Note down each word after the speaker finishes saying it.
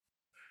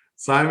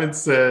Simon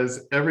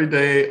says, every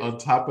day on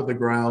top of the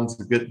ground's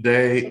a good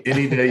day.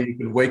 Any day you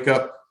can wake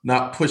up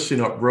not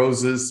pushing up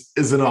roses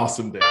is an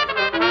awesome day.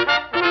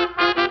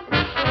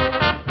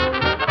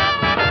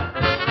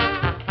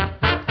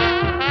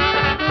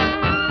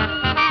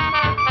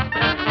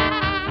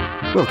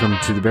 Welcome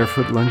to the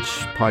Barefoot Lunch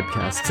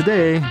Podcast.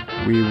 Today,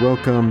 we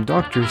welcome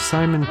Dr.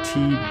 Simon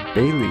T.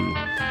 Bailey.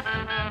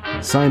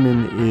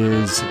 Simon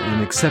is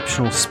an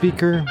exceptional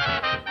speaker,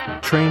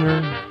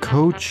 trainer,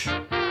 coach,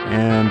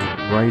 and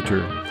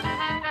writer.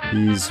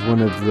 He's one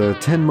of the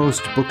 10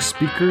 most booked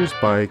speakers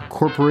by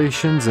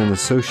corporations and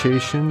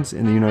associations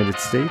in the United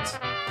States.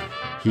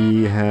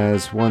 He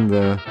has won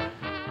the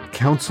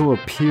Council of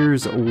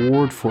Peers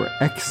Award for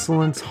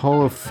Excellence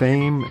Hall of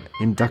Fame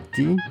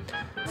inductee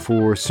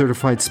for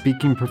certified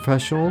speaking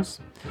professionals.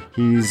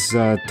 He's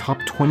top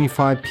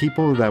 25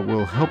 people that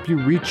will help you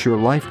reach your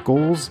life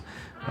goals,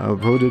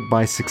 voted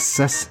by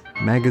Success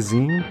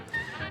Magazine.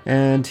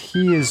 And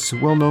he is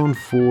well known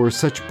for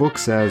such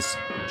books as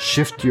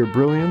Shift Your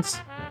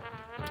Brilliance,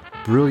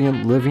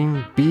 Brilliant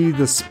Living, Be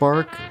the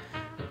Spark,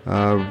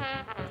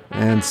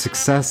 and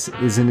Success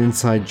is an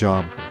Inside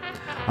Job.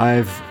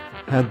 I've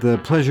had the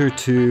pleasure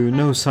to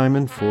know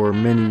Simon for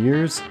many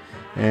years,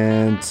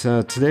 and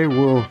today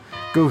we'll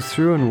go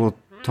through and we'll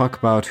talk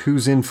about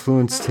who's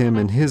influenced him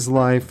in his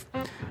life,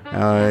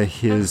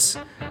 his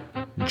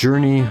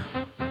journey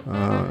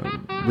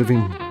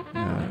living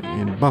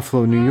in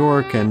Buffalo, New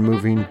York, and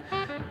moving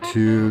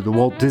to the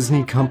Walt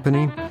Disney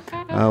Company,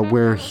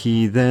 where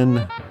he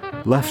then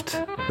left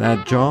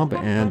that job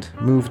and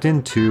moved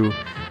into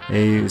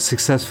a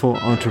successful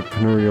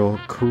entrepreneurial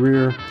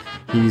career.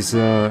 He's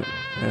an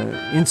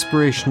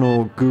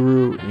inspirational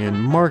guru in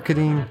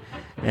marketing,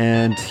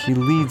 and he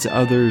leads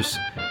others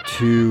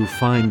to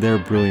find their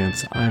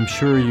brilliance. I'm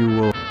sure you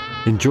will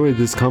enjoy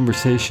this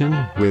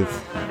conversation with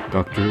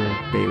Dr.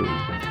 Bailey.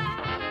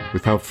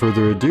 Without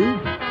further ado,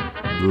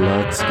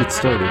 let's get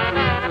started.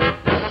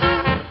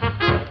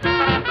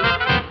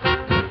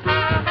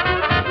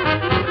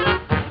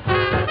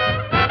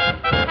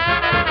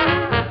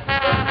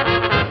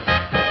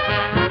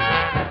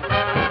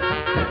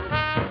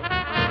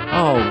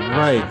 All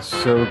right,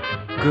 so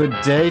good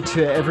day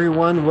to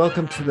everyone.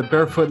 Welcome to the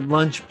Barefoot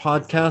Lunch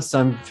Podcast.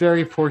 I'm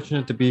very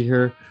fortunate to be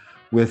here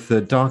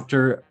with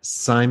Dr.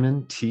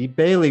 Simon T.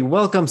 Bailey.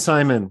 Welcome,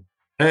 Simon.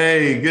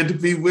 Hey, good to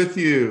be with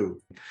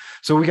you.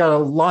 So we got a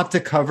lot to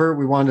cover.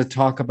 We want to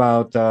talk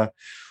about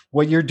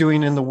what you're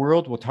doing in the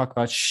world. We'll talk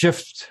about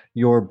Shift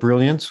Your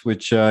Brilliance,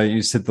 which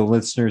you said the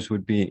listeners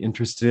would be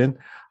interested in.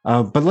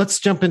 But let's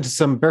jump into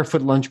some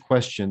Barefoot Lunch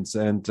questions.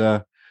 And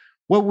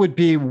what would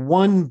be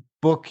one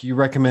book you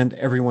recommend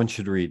everyone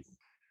should read?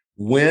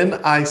 When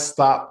I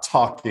Stop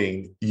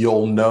Talking,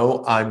 You'll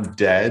Know I'm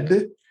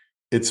Dead.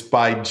 It's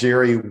by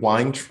Jerry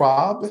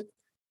Weintraub.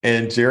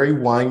 And Jerry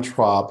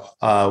Weintraub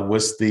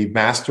was the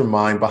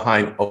mastermind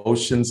behind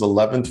Oceans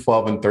 11,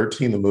 12, and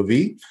 13, the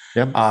movie.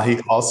 Yep. He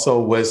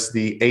also was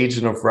the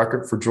agent of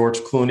record for George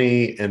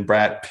Clooney and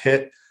Brad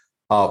Pitt.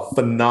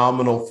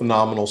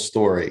 Phenomenal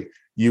story.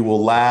 You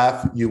will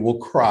laugh, you will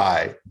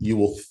cry, you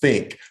will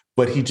think.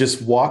 But he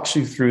just walks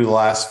you through the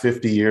last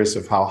 50 years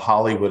of how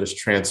Hollywood has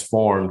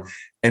transformed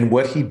and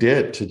what he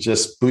did to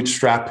just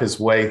bootstrap his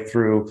way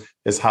through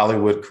his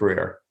Hollywood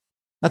career.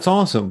 That's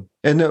awesome.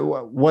 And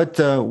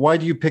why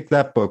do you pick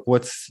that book?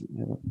 What's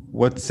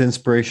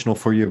inspirational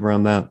for you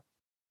around that?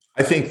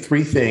 I think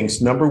three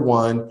things. Number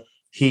one,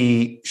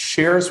 he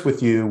shares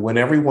with you when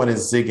everyone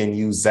is zigging,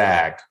 you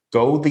zag.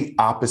 Go the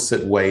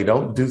opposite way.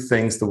 Don't do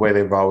things the way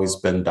they've always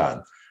been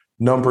done.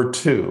 Number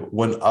two,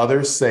 when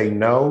others say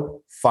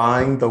no,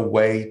 find the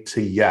way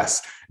to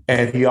yes.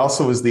 And he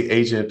also is the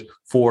agent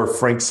for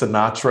Frank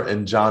Sinatra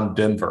and John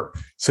Denver.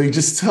 So he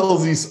just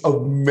tells these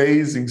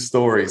amazing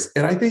stories.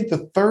 And I think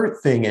the third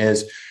thing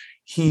is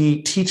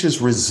he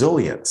teaches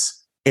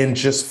resilience in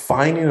just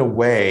finding a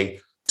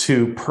way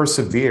to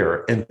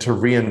persevere and to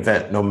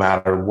reinvent no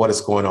matter what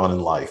is going on in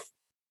life.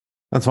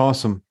 That's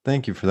awesome.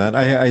 Thank you for that.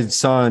 I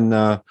saw in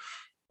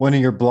one of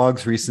your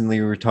blogs recently,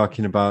 we were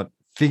talking about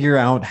figure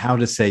out how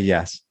to say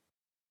yes.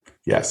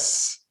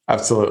 Yes,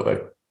 absolutely.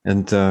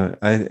 And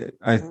I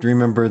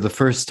remember the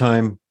first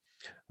time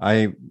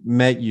I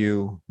met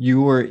you,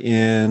 you were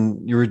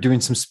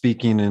doing some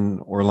speaking in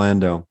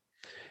Orlando,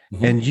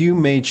 mm-hmm. and you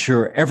made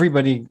sure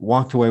everybody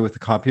walked away with a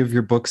copy of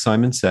your book,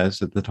 Simon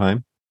Says, at the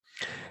time.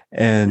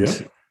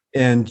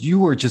 And you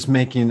were just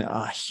making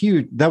a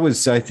huge, that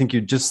was, I think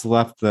you just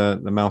left the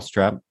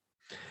Mousetrap.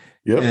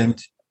 Yep.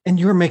 And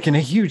you were making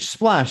a huge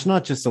splash,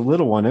 not just a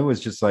little one. It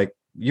was just like,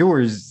 you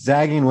were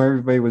zagging where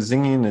everybody was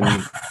zinging,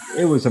 and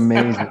it was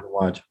amazing to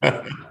watch.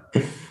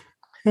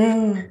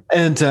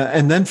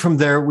 And then from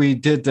there, we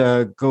did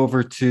go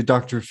over to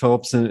Dr.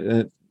 Phillips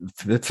and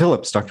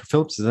Dr.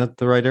 Phillips, is that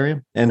the right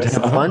area? And yes,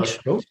 have lunch.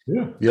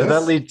 Yeah.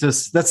 Yes.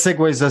 So that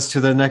segues us to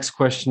the next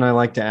question I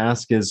like to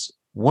ask is,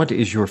 what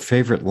is your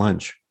favorite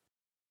lunch?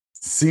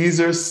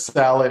 Caesar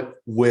salad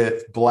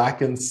with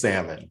blackened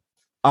salmon.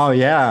 Oh,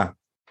 yeah.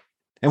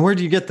 And where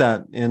do you get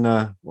that in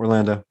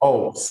Orlando?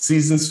 Oh,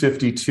 Seasons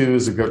 52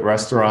 is a good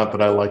restaurant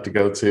that I like to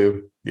go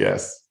to.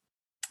 Yes.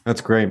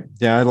 That's great.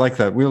 Yeah, I like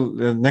that. We'll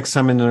next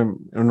time in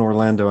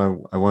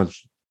Orlando, I want to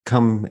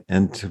come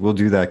and we'll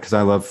do that because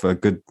I love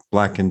good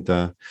blackened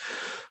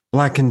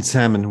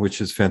salmon,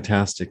 which is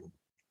fantastic.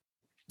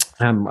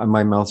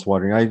 My mouth's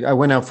watering. I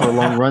went out for a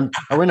long run.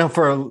 I went out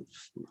for a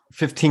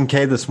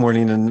 15K this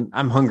morning, and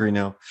I'm hungry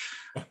now.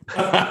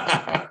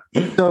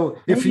 So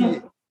if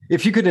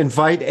you could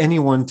invite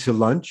anyone to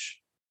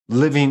lunch,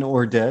 living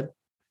or dead,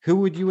 who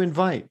would you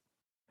invite?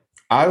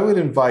 I would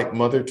invite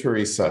Mother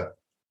Teresa.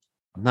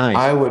 Nice.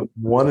 I would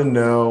want to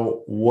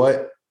know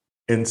what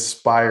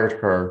inspired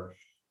her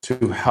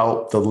to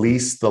help the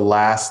least, the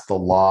last, the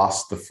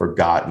lost, the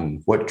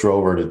forgotten. What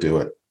drove her to do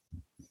it?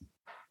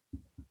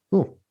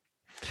 Cool.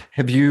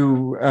 Have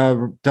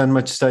you done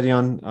much study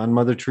on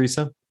Mother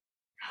Teresa?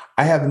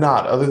 I have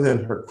not, other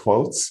than her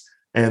quotes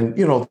and,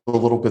 the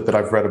little bit that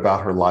I've read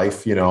about her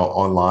life,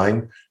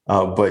 online.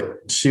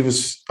 But she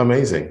was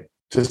amazing,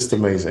 just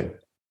amazing.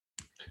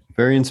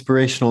 Very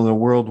inspirational in a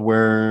world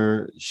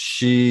where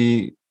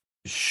she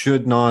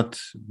should not,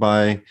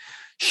 by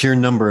sheer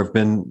number, have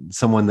been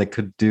someone that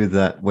could do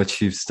that, what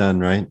she's done,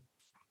 right?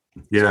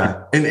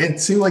 Yeah. And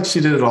it seemed like she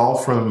did it all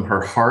from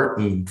her heart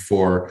and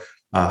for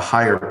a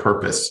higher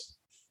purpose.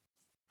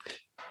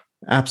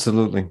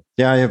 Absolutely.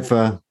 Yeah,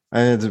 I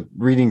had a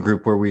reading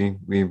group where we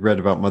read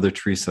about Mother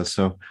Teresa.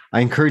 So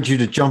I encourage you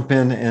to jump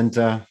in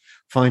and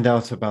find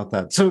out about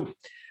that. So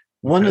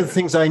one of the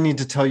things I need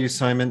to tell you,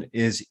 Simon,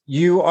 is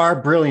you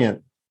are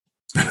brilliant.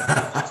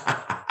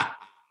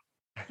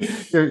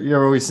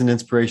 You're always an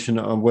inspiration,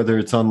 whether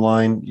it's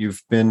online.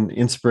 You've been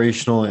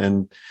inspirational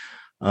and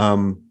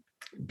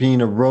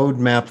being a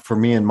roadmap for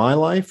me in my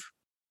life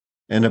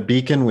and a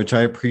beacon, which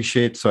I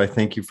appreciate. So I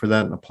thank you for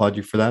that and applaud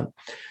you for that.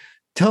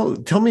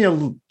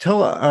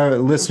 Tell our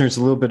listeners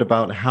a little bit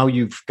about how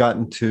you've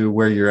gotten to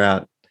where you're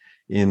at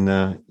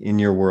in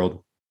your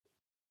world.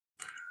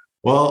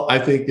 Well, I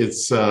think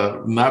it's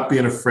not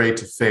being afraid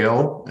to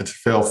fail and to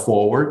fail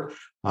forward.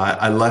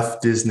 I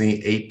left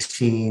Disney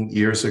 18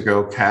 years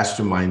ago, cashed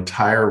in my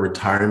entire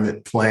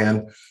retirement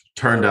plan,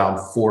 turned down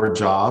 4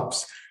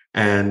 jobs.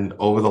 And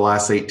over the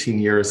last 18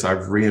 years,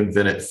 I've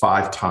reinvented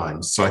 5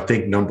 times. So I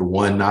think number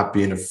one, not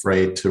being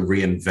afraid to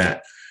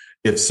reinvent.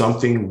 If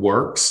something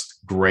works,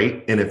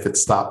 great. And if it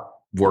stopped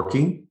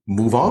working,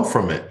 move on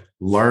from it,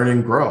 learn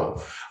and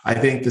grow. I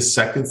think the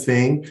second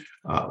thing,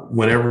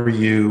 whenever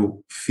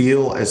you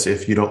feel as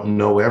if you don't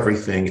know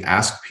everything,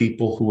 ask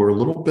people who are a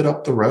little bit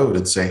up the road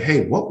and say,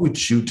 hey, what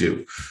would you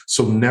do?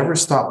 So never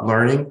stop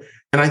learning.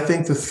 And I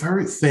think the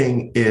third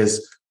thing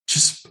is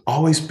just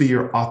always be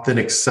your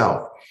authentic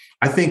self.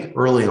 I think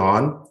early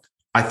on,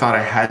 I thought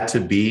I had to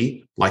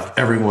be like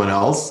everyone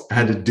else, I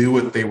had to do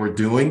what they were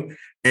doing.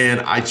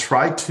 And I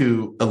tried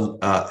to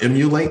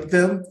emulate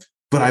them,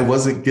 but I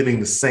wasn't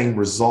getting the same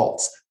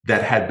results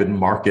that had been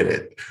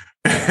marketed.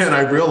 And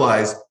I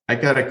realized I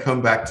got to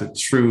come back to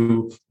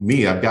true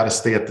me. I've got to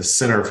stay at the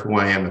center of who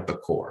I am at the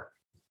core.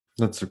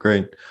 That's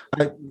great.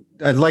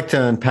 I'd like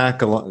to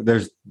unpack a lot.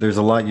 There's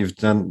a lot you've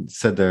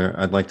said there.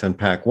 I'd like to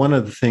unpack. One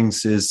of the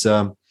things is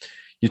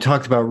you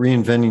talked about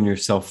reinventing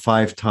yourself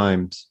 5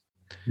 times.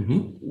 Mm-hmm.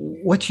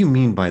 What do you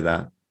mean by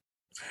that?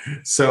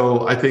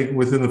 So I think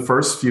within the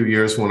first few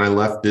years when I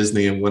left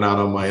Disney and went out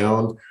on my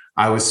own,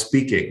 I was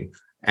speaking.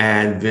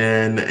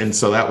 And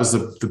so that was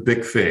the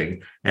big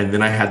thing. And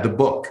then I had the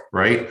book,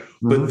 right?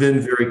 Mm-hmm. But then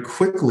very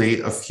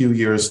quickly, a few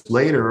years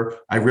later,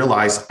 I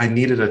realized I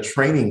needed a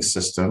training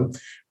system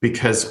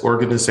because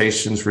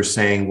organizations were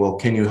saying, well,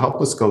 can you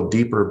help us go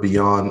deeper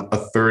beyond a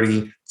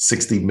 30,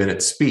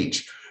 60-minute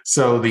speech?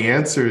 So the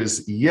answer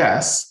is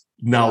yes.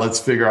 Now let's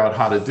figure out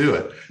how to do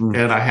it. Mm-hmm.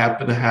 And I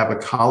happen to have a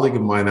colleague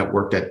of mine that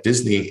worked at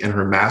Disney and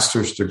her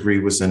master's degree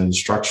was in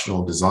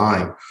instructional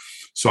design.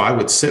 So I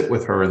would sit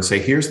with her and say,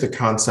 here's the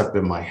concept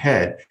in my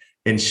head.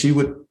 And she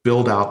would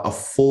build out a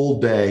full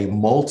day,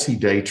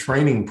 multi-day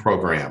training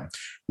program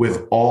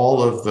with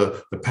all of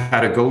the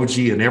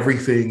pedagogy and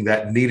everything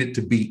that needed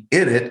to be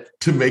in it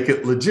to make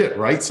it legit,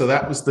 right? So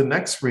that was the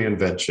next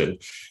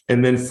reinvention.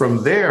 And then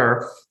from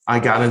there, I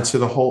got into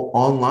the whole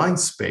online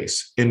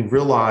space and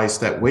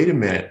realized that, wait a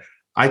minute,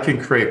 I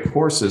can create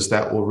courses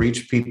that will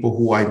reach people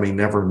who I may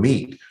never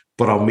meet,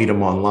 but I'll meet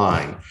them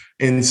online.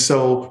 And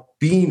so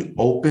being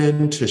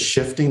open to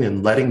shifting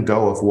and letting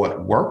go of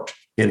what worked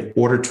in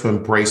order to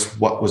embrace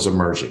what was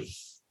emerging.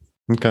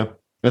 Okay,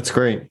 that's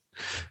great.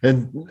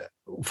 And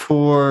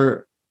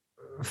for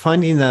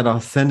finding that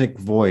authentic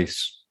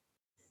voice,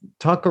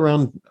 talk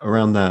around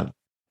that.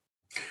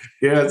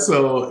 Yeah,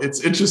 so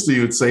it's interesting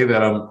you would say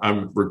that.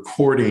 I'm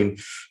recording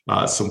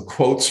some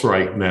quotes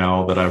right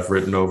now that I've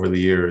written over the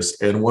years.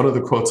 And one of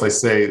the quotes I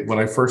say, when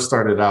I first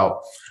started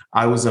out,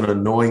 I was an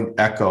annoying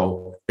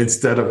echo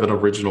instead of an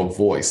original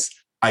voice.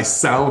 I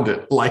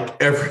sounded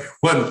like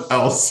everyone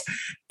else.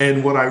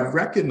 And what I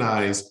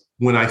recognized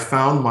when I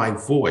found my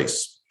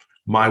voice,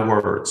 my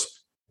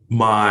words,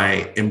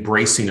 my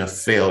embracing of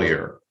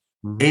failure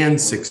and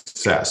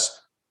success,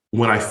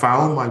 when I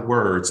found my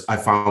words, I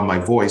found my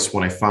voice.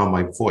 When I found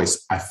my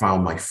voice, I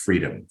found my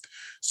freedom.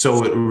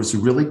 So it was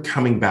really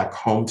coming back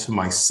home to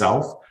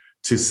myself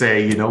to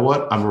say, you know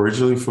what? I'm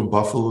originally from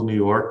Buffalo, New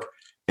York.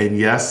 And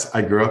yes,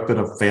 I grew up in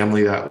a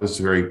family that was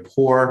very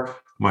poor.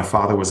 My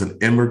father was an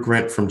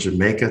immigrant from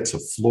Jamaica to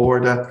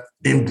Florida,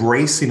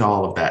 embracing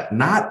all of that,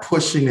 not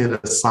pushing it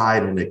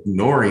aside and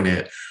ignoring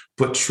it,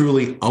 but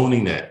truly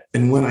owning it.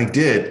 And when I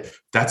did,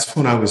 that's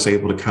when I was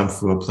able to come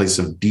from a place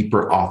of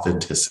deeper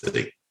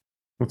authenticity.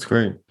 That's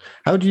great.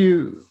 How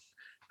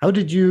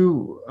did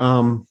you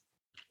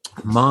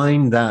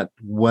mine that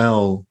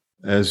well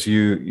as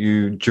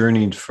you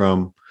journeyed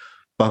from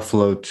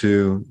Buffalo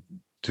to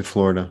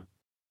Florida?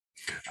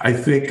 I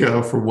think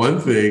for one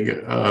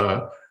thing,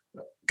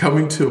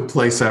 coming to a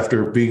place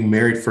after being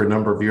married for a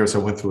number of years, I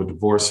went through a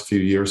divorce a few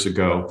years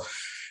ago.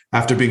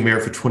 After being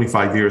married for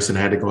 25 years and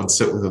I had to go and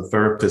sit with a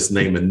therapist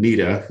named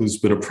Anita, who's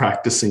been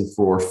practicing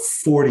for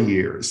 40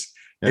 years.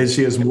 And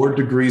she has more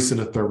degrees than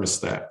a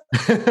thermostat.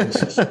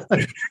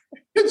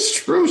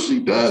 It's true, she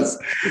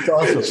does. It's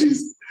awesome.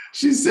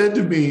 She said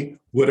to me,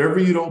 whatever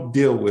you don't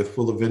deal with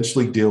will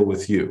eventually deal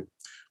with you.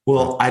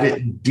 Well, I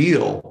didn't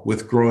deal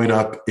with growing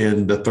up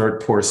in the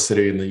third poorest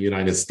city in the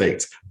United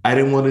States. I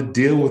didn't want to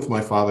deal with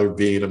my father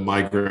being a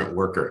migrant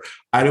worker.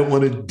 I didn't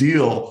want to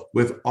deal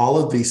with all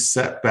of these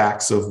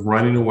setbacks of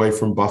running away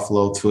from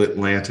Buffalo to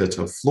Atlanta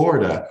to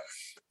Florida.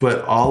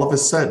 But all of a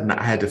sudden,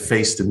 I had to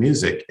face the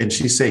music. And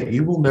she said,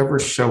 you will never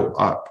show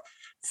up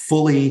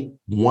fully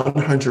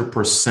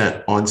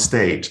 100% on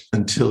stage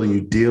until you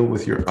deal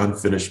with your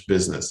unfinished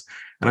business.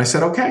 And I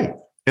said, okay.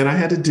 And I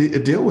had to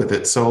deal with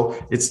it. So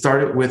it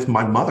started with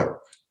my mother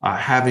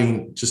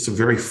having just a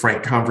very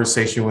frank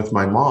conversation with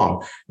my mom.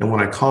 And when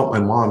I called my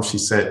mom, she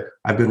said,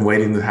 I've been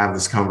waiting to have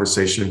this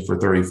conversation for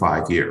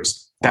 35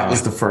 years. That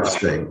was the first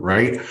thing,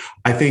 right?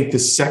 I think the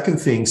second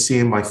thing,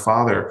 seeing my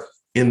father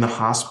in the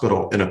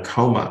hospital in a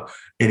coma,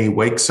 and he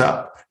wakes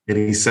up and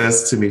he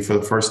says to me for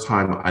the first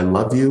time, I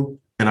love you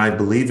and I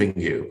believe in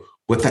you.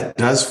 What that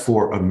does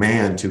for a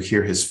man to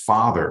hear his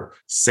father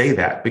say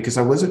that, because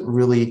I wasn't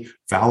really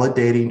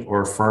validating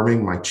or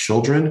affirming my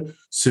children.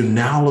 So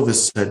now all of a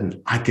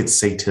sudden I could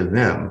say to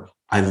them,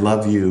 I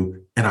love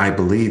you and I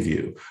believe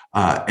you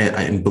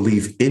and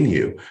believe in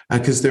you.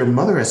 Because their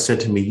mother has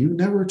said to me, you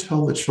never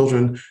tell the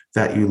children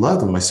that you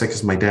love them. I said,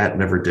 because my dad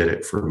never did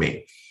it for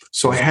me.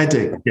 So I had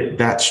to get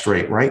that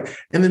straight, right?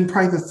 And then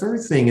probably the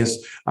third thing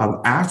is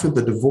after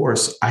the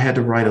divorce, I had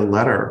to write a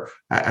letter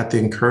at the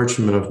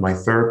encouragement of my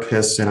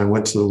therapist. And I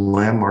went to the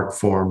Landmark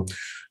Forum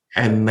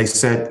and they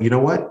said, you know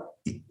what?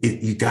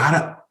 You got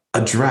to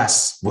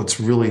address what's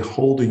really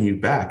holding you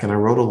back. And I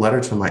wrote a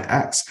letter to my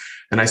ex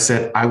and I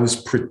said, I was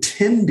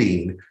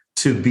pretending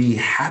to be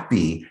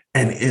happy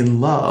and in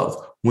love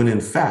when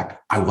in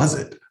fact I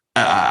wasn't.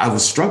 I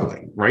was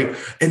struggling, right?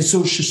 And so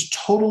it's just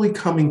totally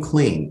coming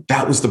clean.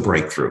 That was the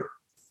breakthrough.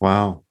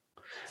 Wow.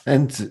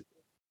 And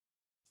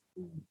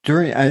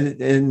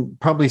and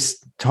probably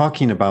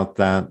talking about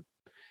that,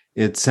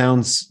 it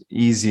sounds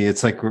easy.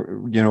 It's like,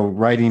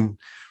 writing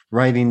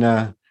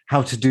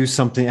how to do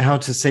something, how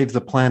to save the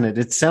planet.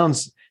 It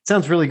sounds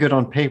really good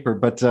on paper,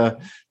 but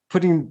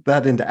putting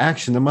that into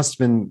action, there must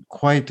have been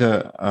quite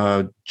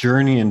a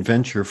journey and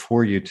venture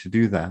for you to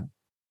do that.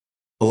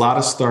 A lot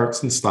of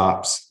starts and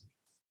stops.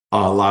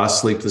 A lot of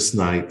sleepless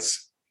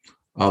nights,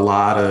 a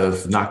lot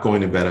of not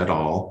going to bed at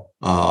all,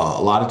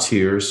 a lot of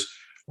tears,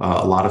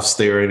 a lot of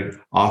staring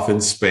off in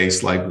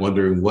space, like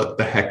wondering what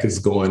the heck is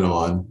going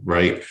on,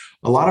 right?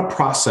 A lot of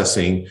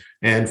processing.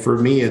 And for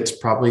me, it's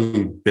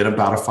probably been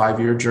about a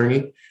 5-year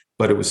journey,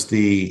 but it was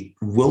the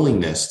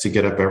willingness to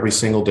get up every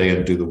single day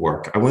and do the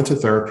work. I went to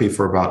therapy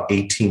for about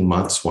 18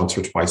 months, once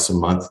or twice a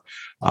month,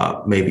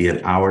 maybe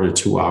an hour to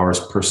 2 hours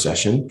per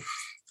session.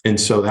 And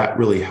so that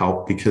really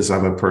helped because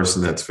I'm a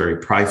person that's very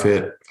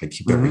private. I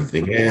keep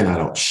everything in. I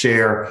don't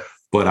share,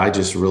 but I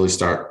just really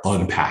start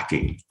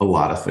unpacking a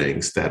lot of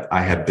things that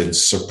I had been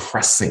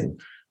suppressing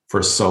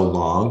for so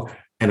long.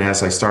 And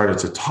as I started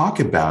to talk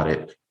about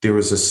it, there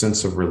was a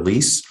sense of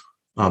release.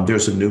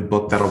 There's a new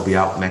book that'll be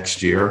out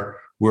next year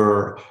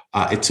where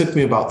it took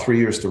me about 3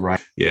 years to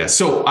write. Yeah.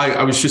 So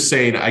I was just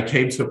saying, I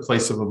came to a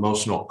place of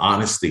emotional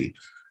honesty.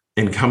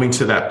 And coming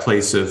to that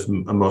place of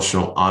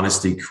emotional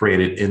honesty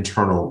created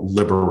internal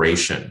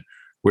liberation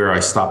where I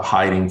stopped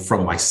hiding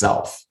from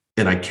myself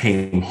and I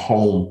came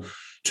home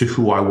to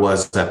who I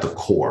was at the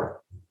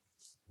core.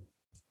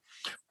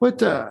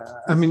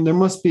 There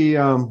must be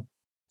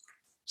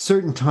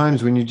certain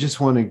times when you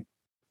just want to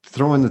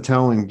throw in the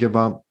towel and give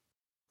up.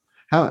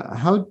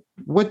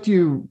 What do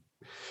you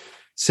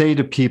say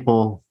to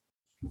people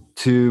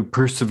to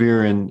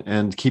persevere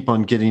and keep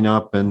on getting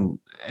up and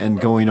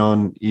going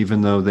on,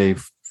 even though they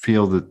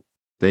feel that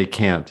they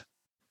can't?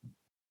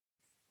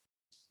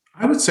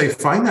 I would say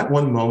find that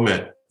one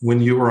moment when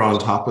you were on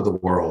top of the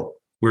world,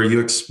 where you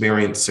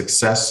experienced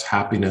success,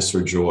 happiness,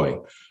 or joy.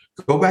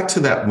 Go back to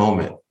that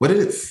moment. What did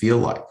it feel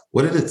like?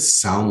 What did it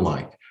sound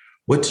like?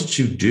 What did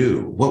you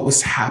do? What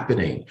was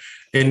happening?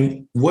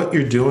 And what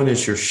you're doing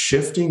is you're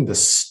shifting the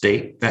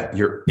state that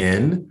you're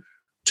in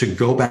to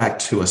go back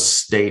to a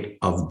state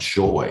of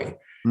joy.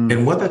 Mm.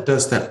 And what that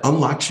does, that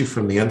unlocks you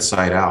from the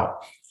inside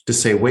out to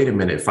say, wait a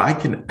minute, if I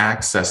can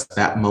access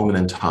that moment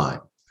in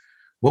time,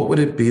 what would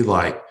it be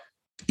like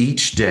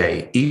each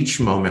day, each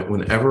moment,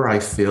 whenever I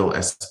feel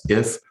as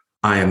if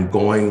I am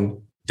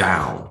going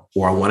down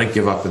or I want to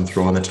give up and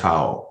throw in the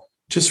towel?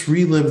 Just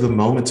relive the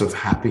moments of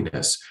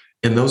happiness.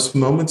 And those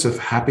moments of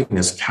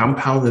happiness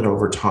compounded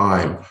over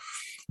time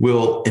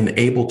will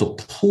enable to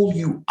pull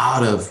you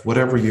out of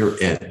whatever you're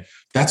in.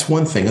 That's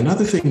one thing.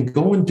 Another thing,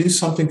 go and do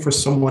something for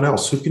someone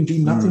else who can do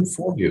nothing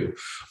for you.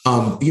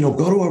 Go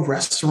to a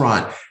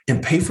restaurant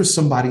and pay for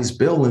somebody's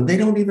bill, and they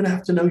don't even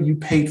have to know you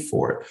paid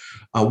for it.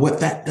 What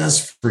that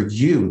does for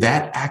you,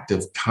 that act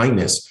of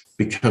kindness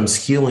becomes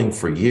healing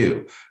for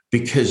you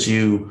because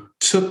you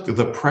took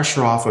the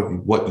pressure off of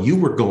what you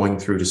were going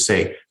through to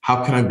say,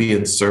 how can I be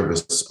in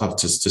service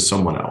to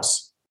someone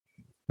else?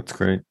 That's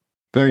great.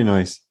 Very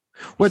nice.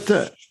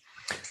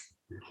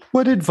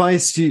 What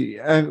advice do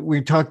you,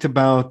 we talked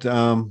about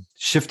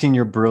shifting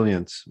your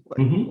brilliance.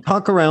 Mm-hmm.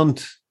 Talk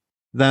around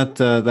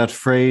that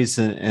phrase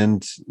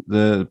and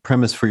the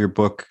premise for your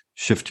book,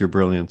 Shift Your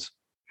Brilliance.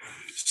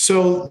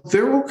 So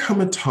there will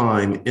come a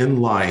time in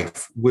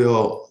life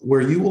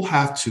where you will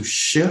have to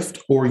shift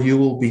or you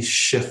will be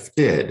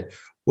shifted.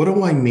 What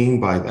do I mean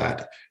by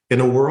that? In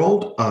a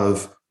world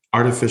of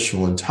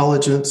artificial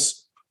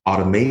intelligence,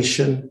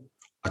 automation,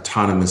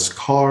 autonomous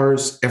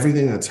cars,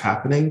 everything that's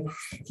happening,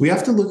 we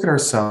have to look at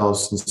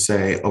ourselves and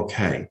say,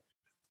 okay,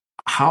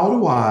 how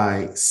do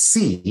I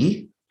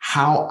see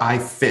how I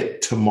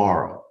fit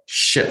tomorrow?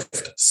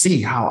 Shift,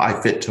 see how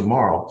I fit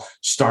tomorrow,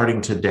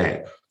 starting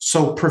today.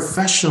 So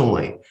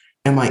professionally,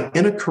 am I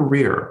in a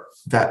career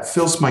that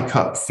fills my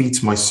cup,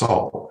 feeds my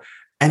soul?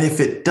 And if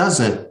it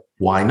doesn't,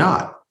 why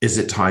not? Is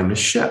it time to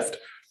shift?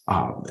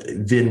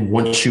 Then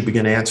once you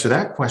begin to answer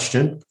that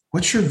question,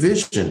 what's your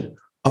vision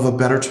of a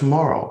better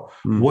tomorrow?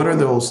 What are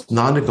those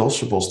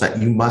non-negotiables that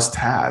you must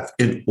have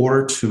in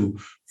order to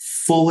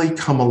fully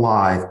come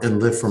alive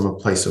and live from a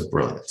place of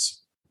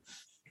brilliance?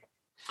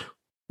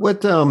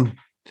 What,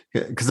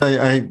 because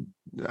I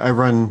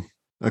run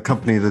a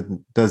company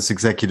that does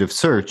executive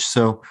search.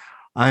 So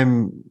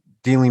I'm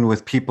dealing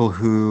with people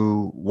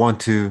who want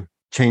to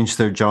change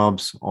their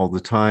jobs all the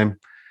time.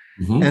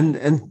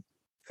 Mm-hmm.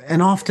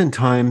 And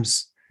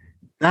oftentimes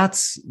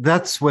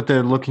that's what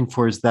they're looking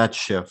for, is that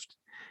shift.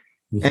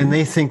 Mm-hmm. And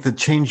they think that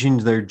changing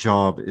their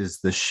job is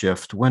the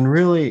shift, when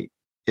really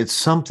it's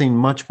something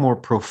much more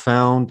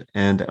profound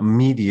and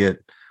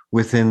immediate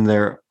within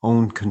their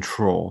own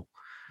control.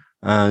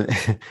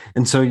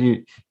 And so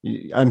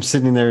I'm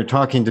sitting there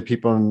talking to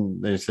people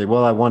and they say,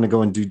 well, I want to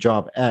go and do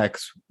job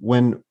X,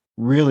 when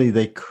really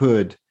they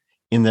could,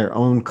 in their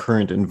own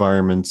current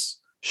environments,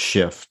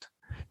 shift.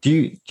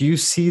 Do you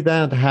see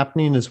that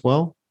happening as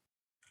well?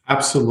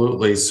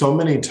 Absolutely. So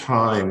many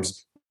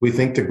times we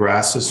think the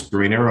grass is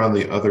greener on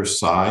the other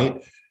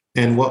side.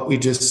 And what we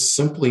just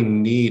simply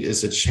need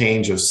is a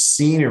change of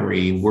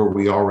scenery where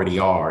we already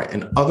are.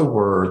 In other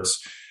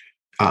words,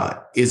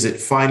 is it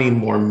finding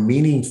more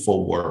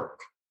meaningful work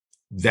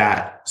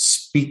that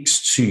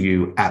speaks to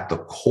you at the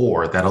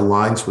core, that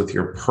aligns with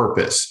your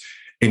purpose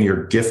and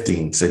your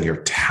giftings and your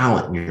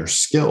talent and your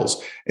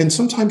skills? And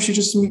sometimes you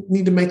just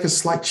need to make a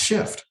slight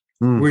shift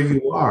where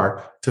you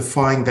are to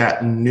find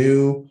that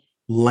new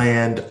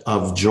land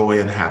of joy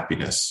and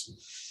happiness.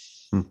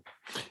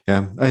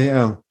 Yeah,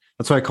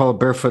 that's why I call it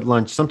barefoot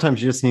lunch.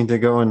 Sometimes you just need to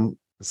go and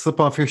slip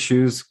off your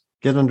shoes,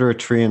 get under a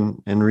tree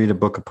and read a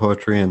book of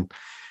poetry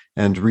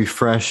and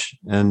refresh.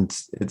 And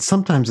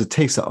sometimes it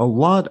takes a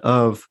lot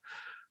of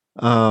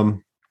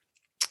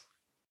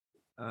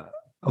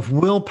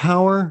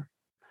willpower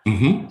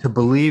to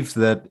believe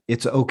that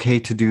it's okay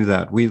to do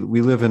that. We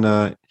live in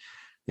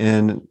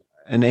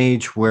an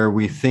age where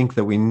we think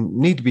that we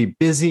need to be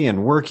busy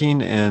and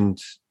working and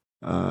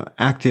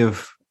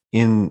active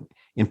in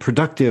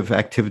productive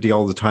activity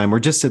all the time, or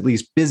just at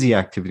least busy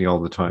activity all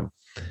the time.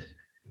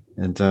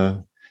 And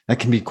that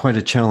can be quite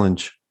a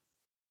challenge.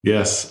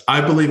 Yes,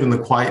 I believe in the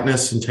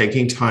quietness, and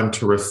taking time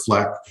to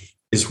reflect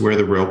is where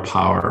the real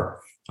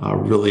power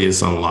really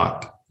is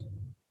unlocked.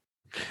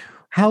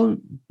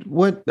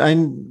 What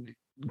I'm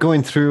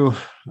going through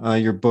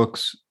your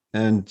books,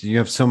 and you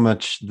have so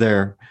much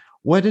there.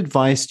 What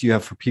advice do you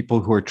have for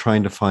people who are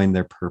trying to find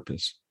their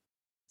purpose?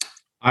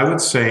 I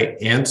would say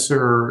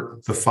answer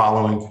the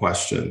following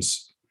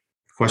questions.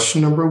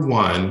 Question number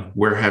one,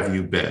 where have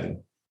you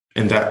been?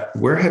 And that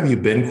where have you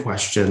been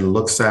question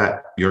looks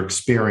at your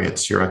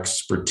experience, your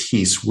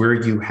expertise, where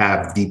you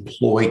have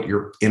deployed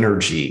your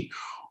energy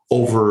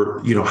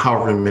over,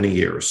 however many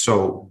years.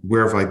 So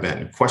where have I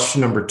been?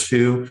 Question number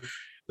two,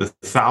 the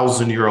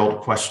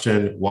 1,000-year-old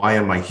question, why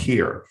am I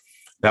here?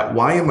 That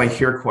why am I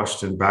here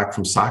question back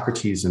from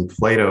Socrates and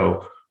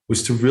Plato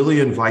was to really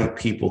invite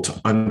people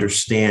to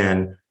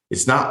understand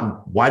it's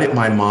not, why did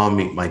my mom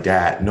meet my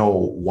dad? No,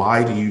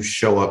 why do you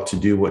show up to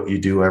do what you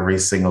do every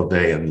single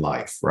day in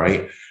life,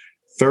 right?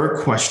 Third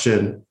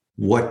question,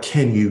 what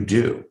can you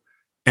do?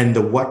 And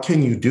the what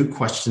can you do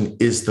question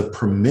is the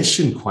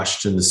permission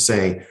question to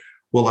say,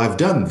 well, I've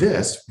done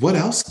this. What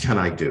else can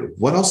I do?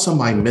 What else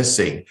am I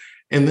missing?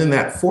 And then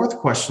that fourth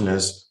question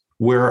is,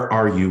 where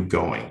are you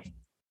going?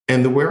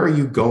 And the where are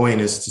you going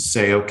is to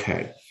say,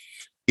 okay,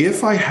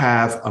 if I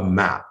have a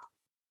map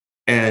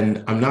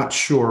and I'm not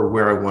sure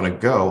where I want to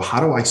go, how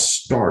do I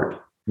start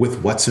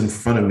with what's in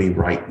front of me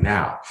right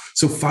now?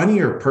 So finding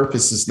your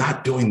purpose is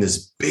not doing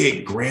this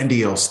big,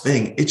 grandiose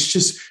thing. It's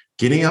just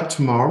getting up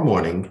tomorrow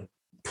morning,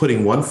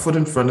 putting one foot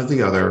in front of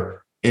the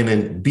other, and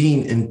then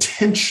being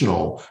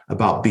intentional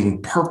about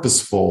being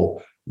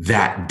purposeful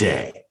that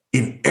day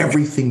in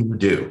everything you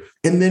do,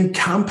 and then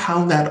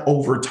compound that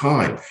over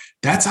time.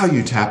 That's how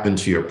you tap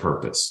into your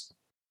purpose.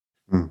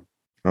 I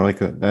like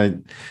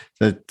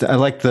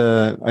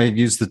that. I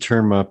use the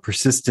term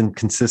persistent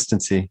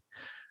consistency.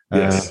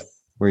 Yes.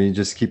 Where you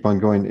just keep on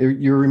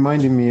going. You're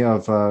reminding me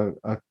of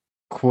a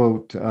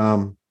quote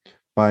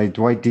by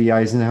Dwight D.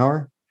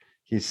 Eisenhower.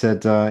 He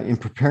said, in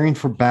preparing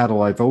for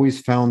battle, I've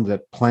always found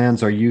that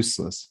plans are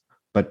useless,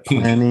 but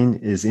planning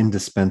is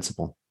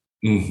indispensable.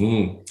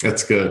 Mm-hmm.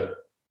 That's good.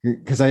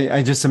 Because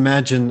I just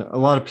imagine a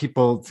lot of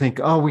people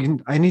think,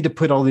 I need to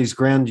put all these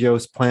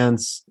grandiose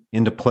plans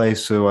into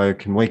place so I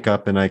can wake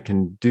up and I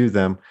can do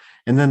them.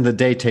 And then the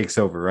day takes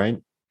over, right?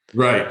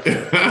 Right.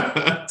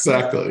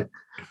 Exactly.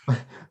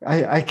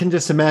 I can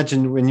just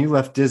imagine when you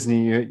left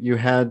Disney, you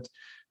had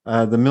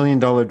the $1 million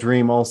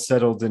dream all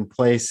settled in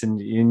place and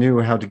you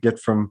knew how to get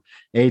from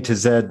A to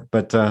Z,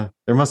 but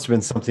there must have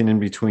been something in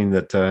between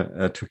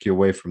that took you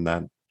away from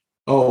that.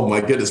 Oh my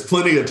goodness,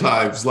 plenty of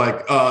times.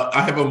 Like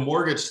I have a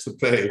mortgage to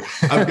pay.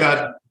 I've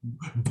got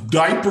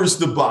diapers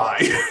to buy.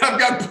 I've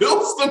got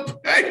bills to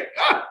pay.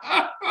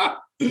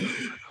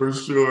 For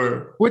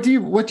sure. What do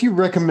you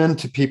recommend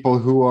to people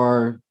who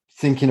are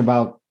thinking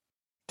about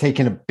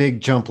taking a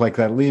big jump like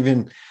that,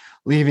 leaving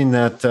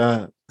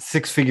that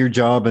six-figure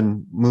job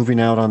and moving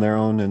out on their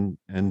own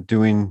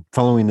and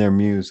following their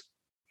muse?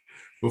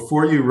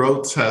 Before you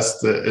road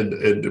test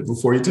and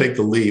before you take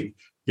the leap,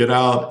 get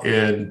out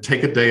and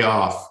take a day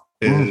off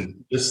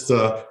and just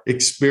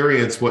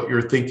experience what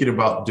you're thinking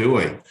about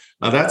doing.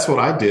 Now, that's what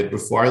I did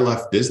before I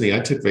left Disney. I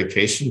took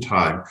vacation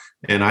time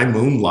and I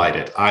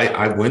moonlighted.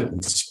 I went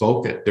and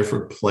spoke at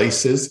different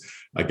places.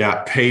 I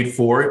got paid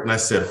for it. And I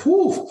said,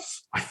 whew,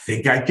 I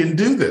think I can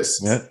do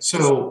this. Yeah.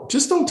 So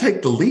just don't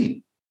take the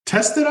leap.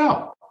 Test it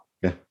out.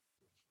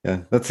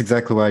 Yeah, that's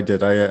exactly what I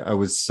did. I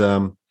was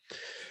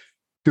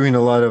doing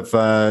a lot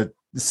of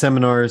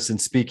seminars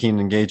and speaking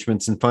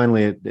engagements. And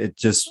finally, it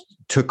just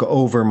took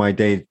over my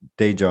day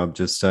job.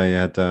 Just I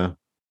had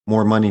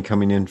more money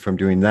coming in from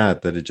doing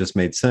that it just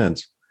made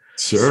sense.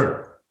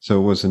 Sure. So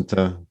it wasn't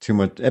too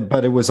much,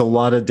 but it was a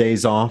lot of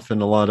days off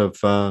and a lot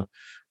of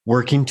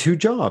working two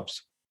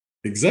jobs.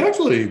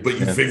 Exactly. But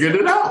you figured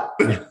it out.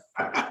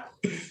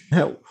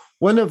 Now,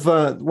 one of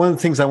the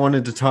things I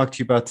wanted to talk to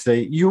you about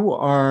today, you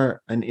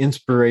are an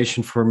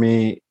inspiration for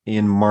me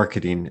in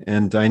marketing,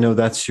 and I know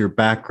that's your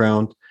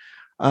background.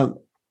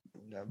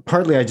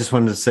 Partly, I just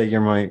wanted to say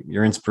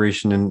your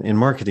inspiration in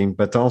marketing,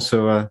 but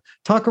also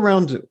talk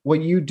around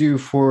what you do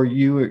for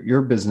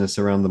your business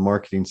around the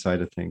marketing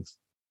side of things.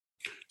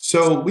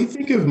 So we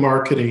think of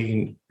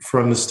marketing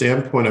from the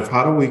standpoint of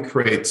how do we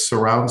create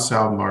surround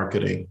sound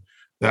marketing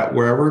that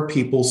wherever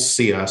people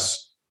see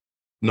us,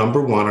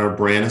 number one, our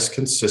brand is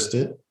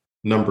consistent.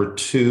 Number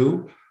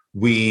two,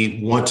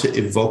 we want to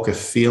evoke a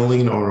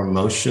feeling or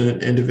emotion in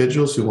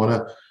individuals. We want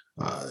to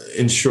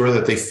ensure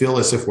that they feel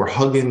as if we're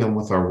hugging them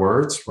with our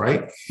words,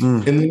 right?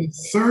 And then the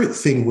third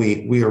thing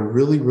we are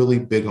really, really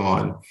big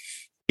on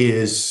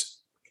is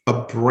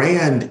a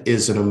brand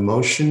is an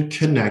emotion,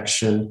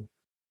 connection,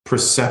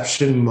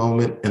 perception,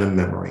 moment, and a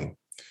memory.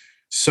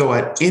 So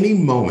at any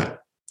moment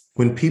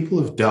when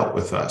people have dealt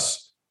with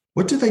us,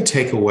 what do they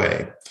take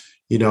away?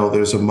 You know,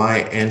 there's a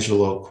Maya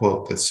Angelou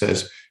quote that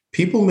says,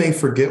 people may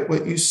forget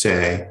what you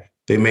say,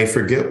 they may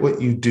forget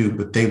what you do,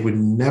 but they would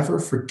never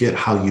forget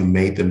how you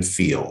made them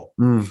feel.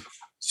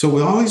 So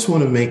we always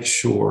want to make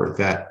sure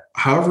that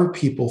however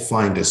people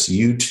find us,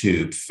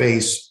 YouTube,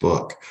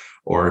 Facebook,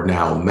 or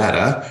now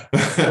Meta,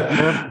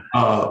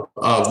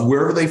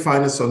 wherever they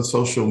find us on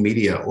social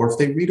media, or if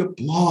they read a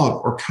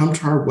blog or come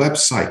to our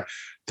website,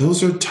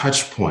 those are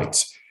touch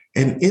points.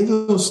 And in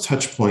those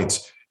touch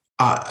points,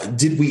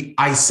 did we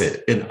ICE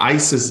it? And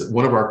ICE is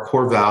one of our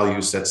core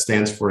values that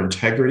stands for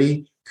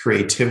integrity,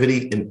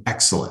 creativity, and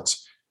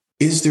excellence.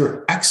 Is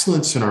there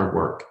excellence in our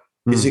work?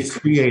 Is it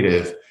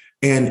creative?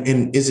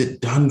 And is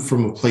it done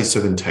from a place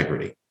of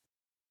integrity?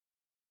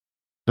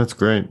 That's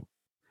great.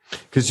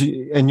 Because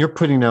you're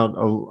putting out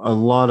a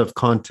lot of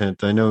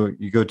content. I know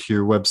you go to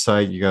your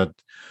website, you got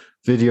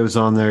videos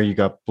on there, you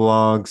got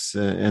blogs,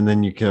 and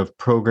then you have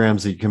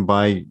programs that you can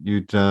buy.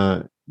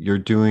 You're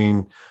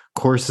doing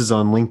courses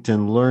on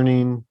LinkedIn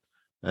Learning.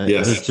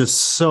 Yes. There's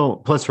just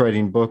plus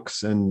writing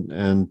books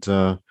and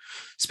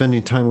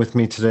spending time with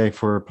me today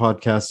for a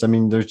podcast. I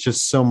mean, there's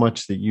just so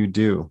much that you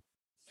do.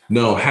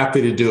 No,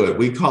 happy to do it.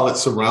 We call it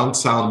surround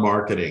sound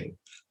marketing,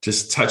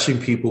 just touching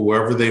people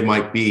wherever they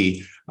might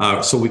be,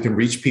 so we can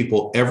reach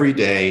people every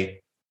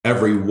day,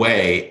 every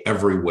way,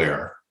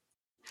 everywhere.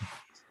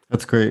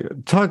 That's great.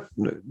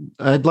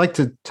 I'd like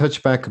to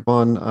touch back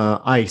upon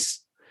ICE,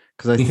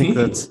 because I think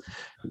that's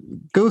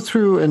go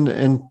through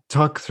and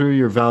talk through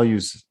your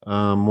values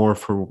more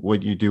for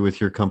what you do with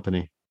your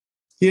company.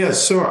 Yeah,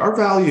 so our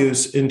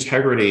values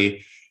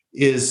integrity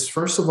is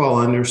first of all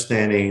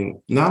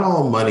understanding not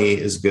all money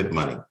is good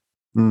money.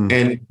 Mm,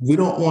 And we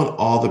don't want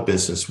all the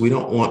business. We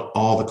don't want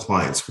all the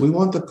clients. We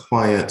want the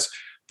clients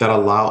that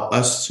allow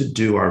us to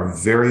do our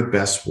very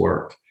best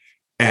work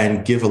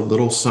and give a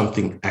little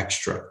something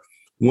extra.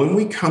 When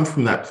we come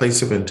from that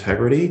place of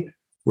integrity,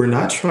 we're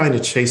not trying to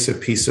chase a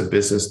piece of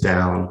business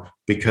down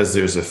because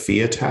there's a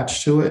fee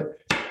attached to it.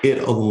 It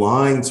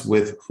aligns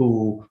with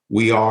who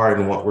we are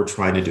and what we're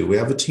trying to do. We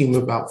have a team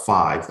of about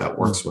 5 that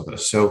works with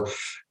us. So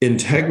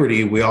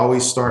integrity, we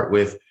always start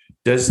with,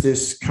 does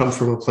this come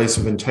from a place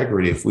of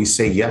integrity? If we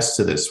say yes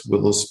to this,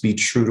 will this be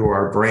true to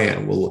our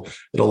brand? Will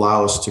it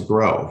allow us to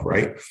grow,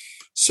 right?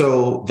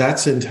 So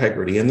that's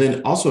integrity. And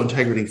then also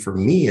integrity for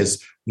me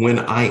is when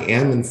I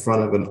am in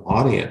front of an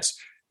audience,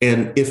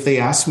 and if they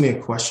ask me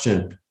a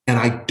question and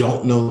I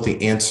don't know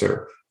the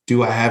answer,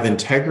 do I have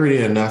integrity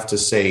enough to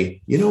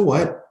say, you know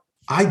what?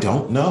 I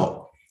don't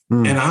know.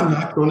 And I'm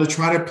not going to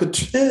try to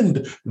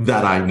pretend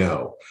that I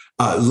know.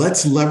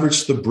 Let's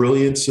leverage the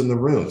brilliance in the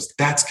rooms.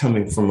 That's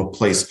coming from a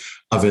place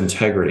of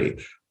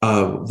integrity.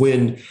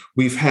 When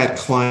we've had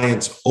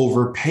clients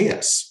overpay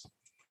us,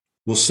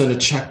 we'll send a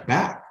check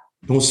back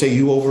and we'll say,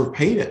 you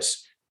overpaid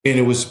us. And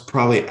it was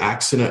probably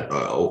accident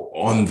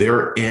on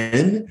their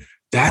end.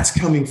 That's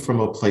coming from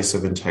a place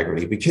of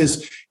integrity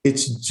because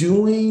it's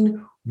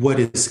doing what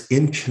is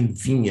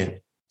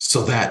inconvenient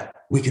so that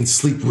we can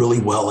sleep really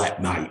well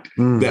at night,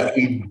 that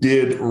we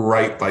did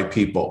right by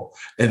people.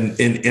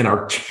 And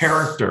our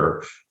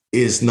character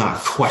is not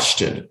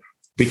questioned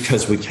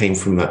because we came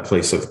from that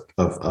place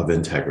of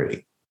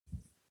integrity.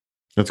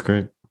 that's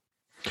great.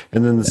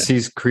 And then the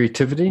C's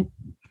creativity.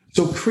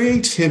 So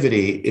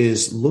creativity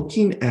is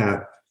looking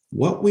at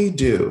what we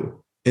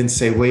do and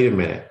say, wait a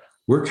minute,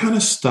 we're kind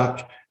of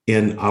stuck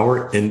in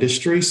our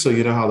industry. So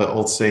you know how the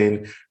old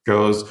saying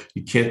goes,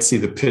 you can't see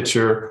the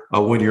picture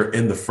when you're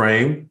in the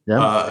frame.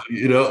 Yeah.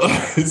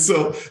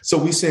 So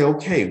we say,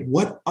 okay,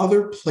 what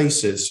other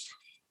places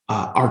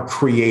are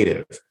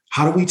creative?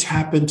 How do we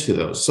tap into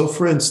those? So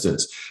for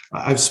instance,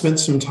 I've spent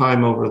some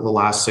time over the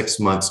last 6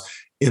 months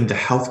in the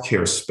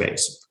healthcare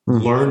space,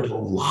 learned a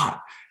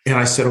lot. And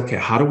I said, okay,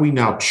 how do we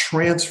now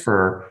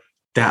transfer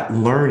that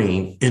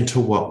learning into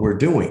what we're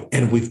doing?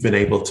 And we've been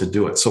able to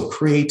do it. So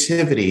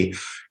creativity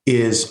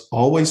is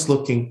always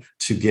looking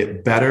to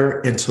get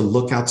better and to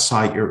look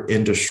outside your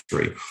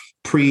industry.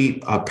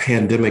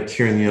 Pre-pandemic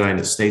here in the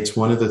United States,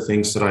 one of the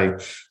things that I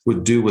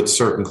would do with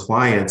certain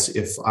clients,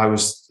 if I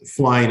was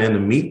flying in to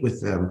meet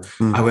with them,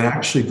 I would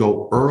actually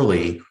go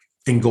early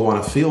and go on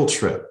a field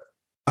trip.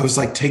 I was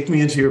like, take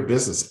me into your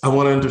business. I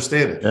want to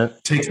understand it. Yeah.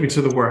 Take me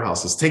to the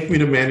warehouses. Take me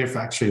to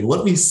manufacturing.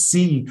 Let me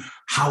see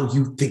how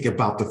you think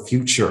about the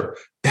future.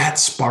 That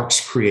sparks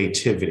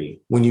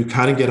creativity when you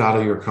kind of get out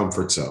of your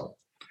comfort zone.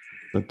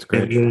 That's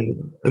great.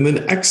 And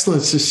then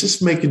excellence is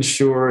just making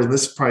sure, and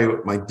this is probably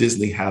what my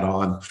Disney hat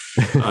on,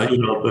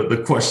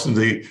 the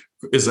question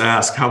is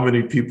asked, how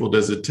many people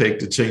does it take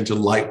to change a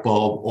light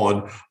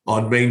bulb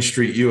on Main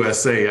Street,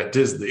 USA at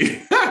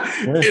Disney?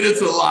 It is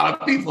a lot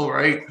of people,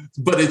 right?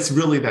 But it's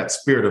really that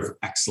spirit of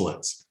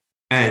excellence.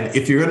 And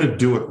if you're going to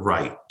do it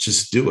right,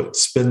 just do it.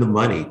 Spend the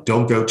money.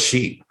 Don't go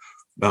cheap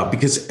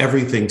because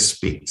everything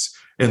speaks.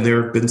 And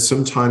there have been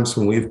some times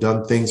when we've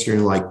done things where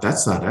you're like,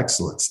 that's not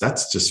excellence.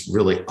 That's just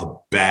really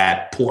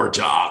a poor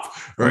job,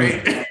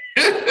 right?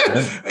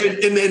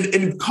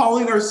 and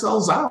calling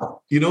ourselves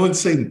out, and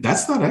saying,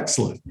 that's not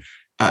excellent.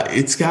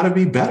 It's got to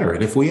be better.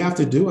 And if we have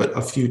to do it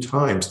a few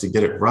times to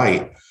get it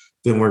right,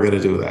 then we're going to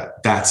do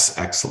that. That's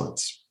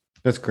excellence.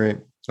 That's great.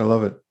 I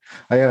love it.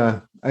 I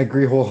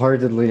agree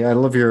wholeheartedly. I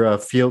love your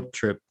field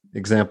trip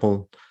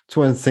example. It's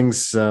one of the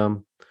things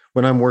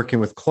when I'm working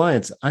with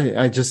clients,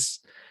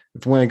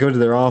 when I go to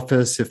their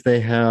office, if they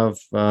have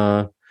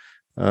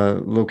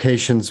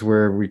locations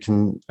where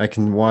I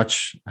can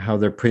watch how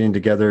they're putting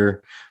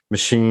together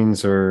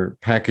machines or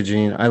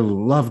packaging, I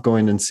love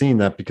going and seeing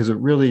that because it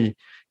really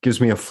gives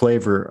me a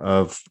flavor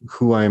of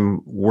who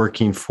I'm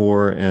working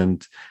for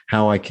and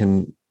how I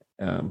can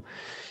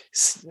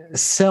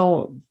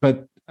sell,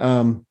 but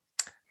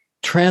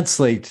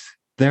translate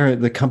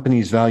the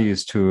company's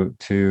values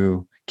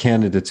to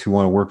candidates who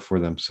want to work for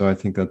them. So I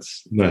think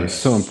that's nice.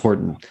 So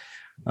important.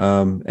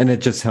 And it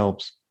just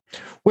helps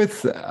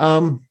with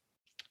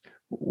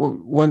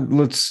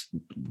let's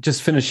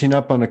just finishing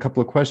up on a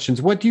couple of questions.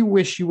 What do you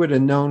wish you would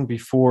have known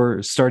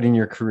before starting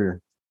your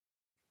career?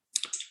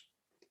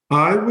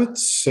 I would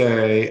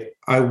say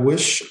I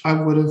wish I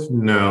would have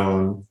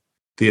known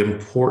the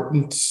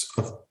importance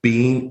of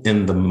being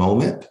in the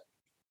moment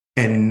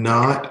and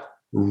not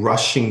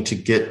rushing to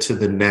get to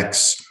the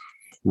next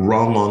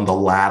rung on the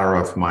ladder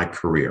of my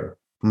career.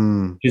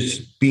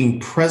 Just being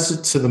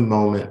present to the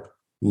moment,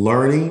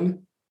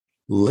 learning,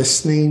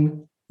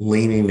 listening,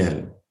 leaning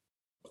in.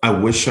 I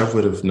wish I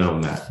would have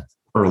known that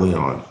early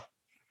on.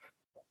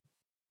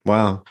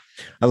 Wow.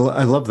 I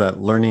love that.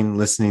 Learning,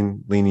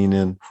 listening, leaning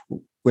in.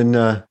 When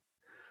I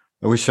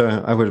wish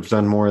I would have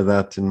done more of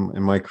that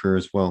in my career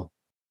as well.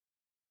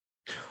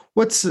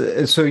 What's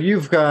so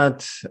you've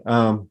got,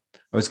 I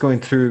was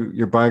going through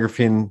your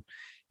biography and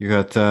you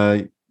got,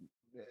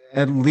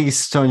 at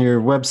least on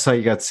your website,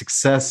 you got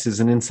success is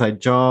an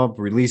inside job,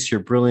 release your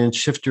brilliance,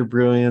 shift your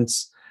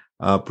brilliance,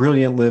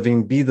 brilliant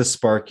living, be the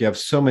spark. You have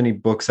so many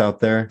books out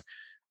there.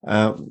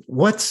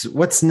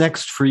 What's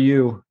next for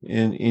you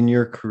in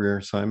your career,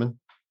 Simon?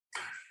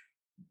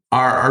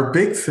 Our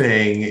big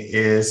thing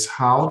is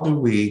how do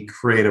we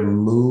create a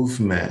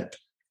movement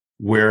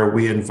where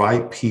we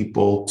invite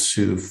people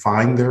to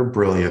find their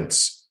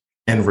brilliance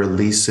and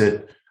release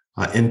it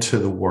into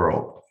the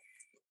world?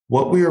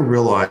 What we are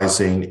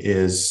realizing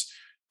is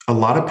a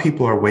lot of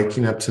people are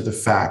waking up to the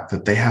fact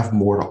that they have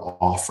more to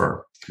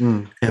offer.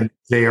 Mm. And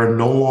they are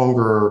no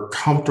longer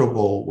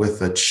comfortable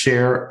with a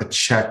chair, a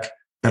check,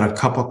 and a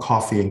cup of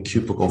coffee in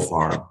Cubicle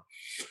Farm.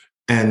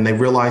 And they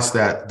realize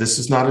that this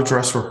is not a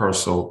dress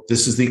rehearsal.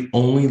 This is the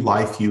only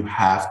life you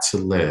have to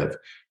live.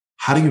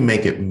 How do you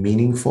make it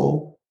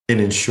meaningful and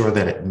ensure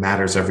that it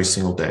matters every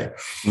single day?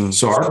 Mm.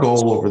 So our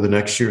goal over the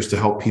next year is to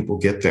help people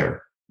get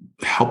there,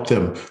 help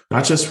them,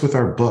 not just with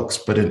our books,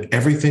 but in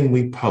everything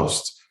we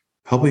post,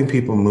 helping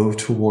people move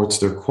towards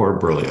their core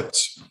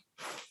brilliance.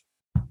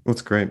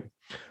 That's great.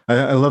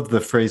 I love the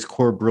phrase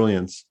core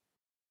brilliance.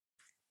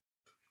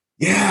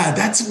 Yeah,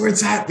 that's where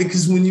it's at.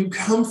 Because when you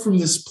come from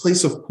this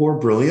place of core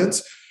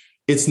brilliance,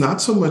 it's not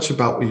so much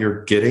about what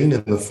you're getting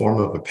in the form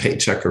of a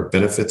paycheck or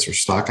benefits or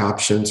stock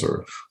options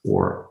or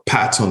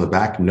pats on the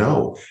back.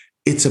 No,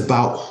 it's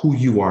about who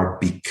you are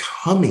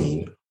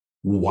becoming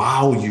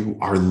while you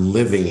are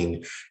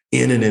living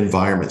in an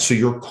environment. So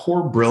your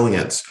core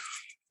brilliance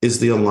is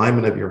the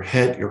alignment of your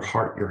head, your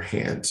heart, your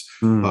hands.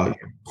 Your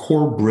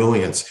core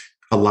brilliance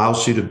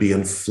allows you to be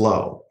in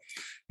flow.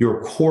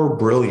 Your core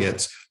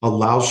brilliance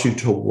allows you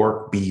to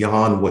work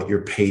beyond what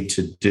you're paid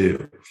to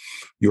do.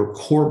 Your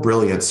core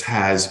brilliance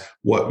has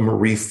what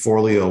Marie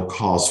Forleo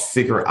calls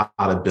figure out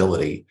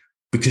ability,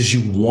 because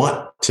you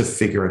want to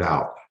figure it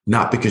out,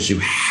 not because you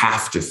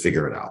have to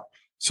figure it out.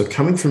 So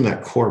coming from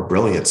that core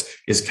brilliance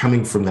is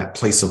coming from that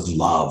place of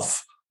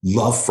love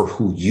for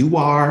who you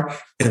are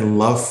and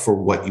love for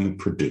what you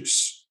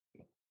produce.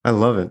 I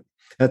love it.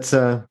 That's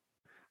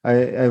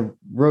I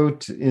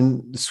wrote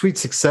in Sweet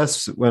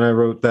Success when I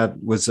wrote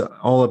that was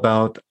all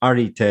about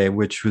arete,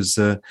 which was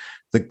the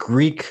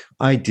Greek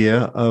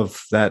idea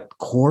of that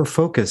core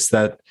focus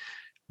that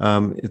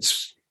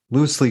it's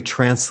loosely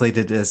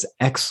translated as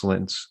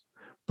excellence,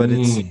 but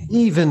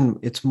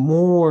it's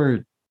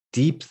more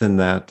deep than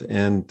that,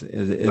 and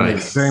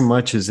it very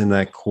much is in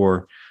that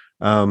core.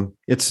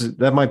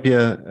 That might be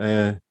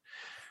a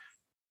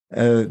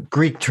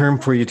Greek term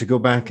for you to go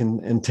back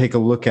and take a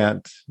look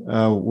at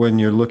when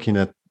you're looking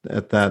at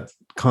that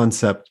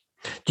concept.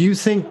 Do you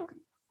think,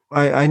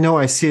 I know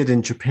I see it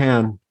in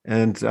Japan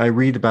and I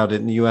read about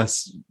it in the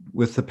US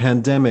with the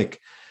pandemic,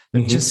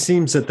 it just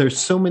seems that there's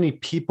so many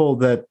people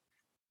that,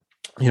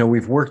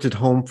 we've worked at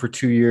home for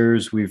 2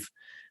 years. We've,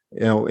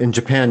 in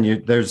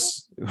Japan,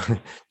 there's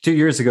 2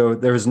 years ago,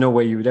 there was no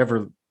way you would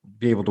ever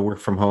be able to work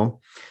from home.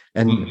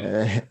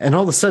 And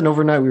all of a sudden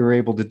overnight, we were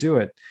able to do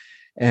it.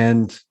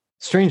 And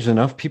strangely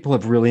enough, people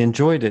have really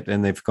enjoyed it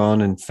and they've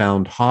gone and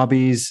found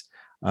hobbies.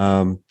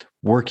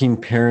 Working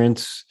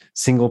parents,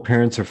 single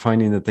parents are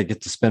finding that they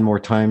get to spend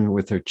more time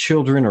with their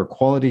children or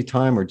quality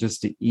time or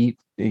just to eat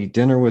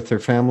dinner with their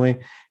family.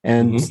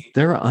 And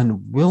they're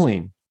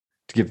unwilling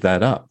to give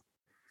that up.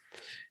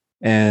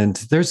 And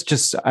there's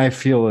just, I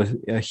feel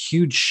a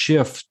huge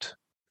shift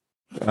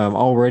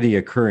already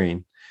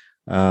occurring,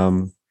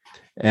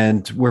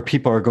 and where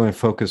people are going to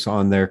focus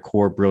on their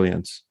core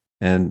brilliance.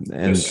 And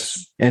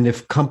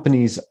if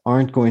companies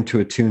aren't going to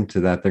attune to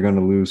that, they're going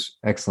to lose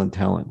excellent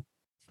talent.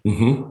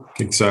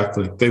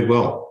 Exactly. They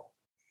will.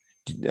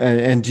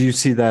 And do you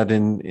see that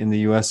in the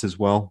US as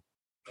well?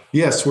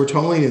 Yes, we're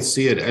totally to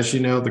see it. As you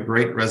know, the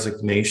Great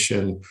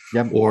Resignation,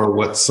 or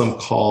what some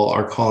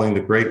are calling the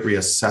Great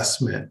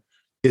Reassessment,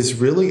 is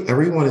really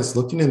everyone is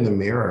looking in the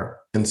mirror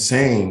and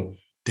saying,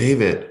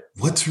 David,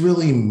 what's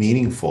really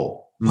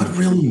meaningful? What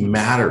really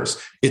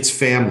matters? It's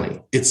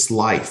family, it's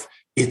life,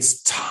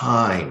 it's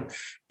time,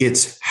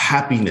 it's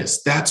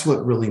happiness. That's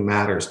what really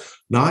matters.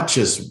 Not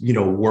just,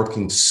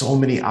 working so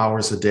many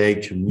hours a day,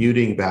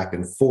 commuting back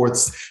and forth,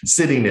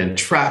 sitting in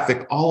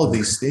traffic, all of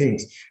these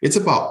things. It's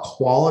about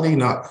quality,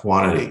 not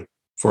quantity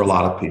for a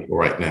lot of people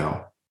right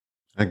now.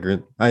 I agree.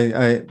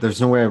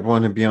 There's no way I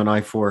want to be on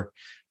I-4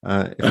 if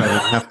I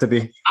didn't have to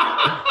be.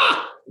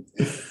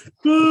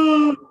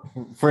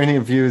 For any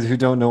of you who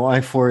don't know,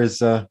 I-4 is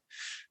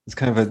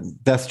kind of a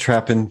death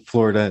trap in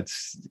Florida.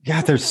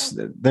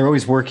 They're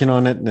always working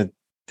on it, and it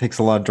takes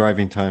a lot of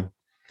driving time.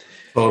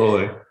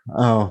 Totally.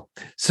 Oh,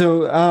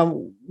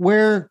 so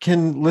where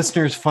can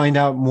listeners find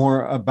out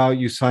more about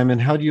you, Simon?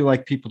 How do you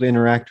like people to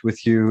interact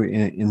with you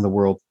in the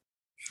world?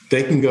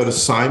 They can go to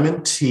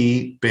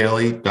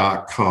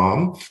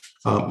simontbailey.com,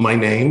 my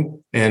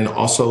name, and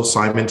also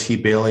Simon T.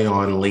 Bailey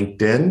on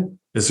LinkedIn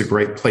is a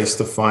great place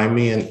to find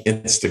me, and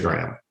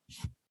Instagram.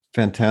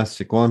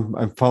 Fantastic. Well,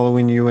 I'm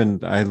following you,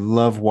 and I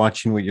love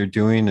watching what you're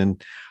doing,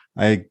 and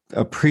I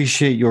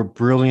appreciate your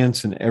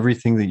brilliance and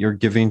everything that you're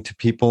giving to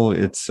people.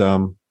 It's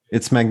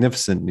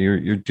magnificent.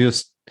 You're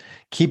just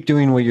keep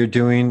doing what you're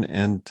doing,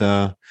 and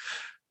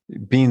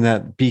being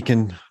that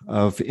beacon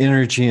of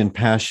energy and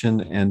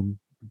passion and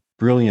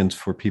brilliance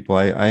for people.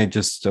 I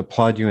just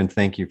applaud you and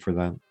thank you for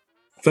that.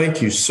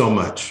 Thank you so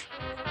much.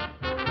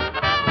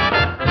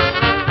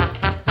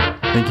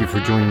 Thank you for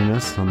joining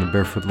us on the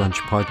Barefoot Lunch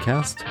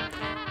podcast.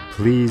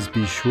 Please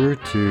be sure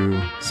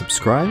to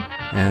subscribe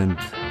and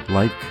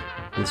like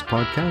this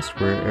podcast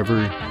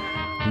wherever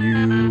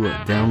you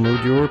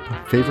download your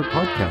favorite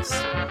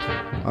podcasts.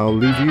 I'll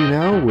leave you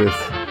now with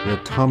the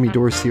Tommy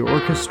Dorsey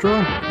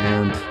Orchestra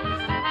and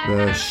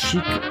the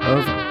Sheik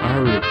of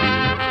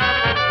Araby.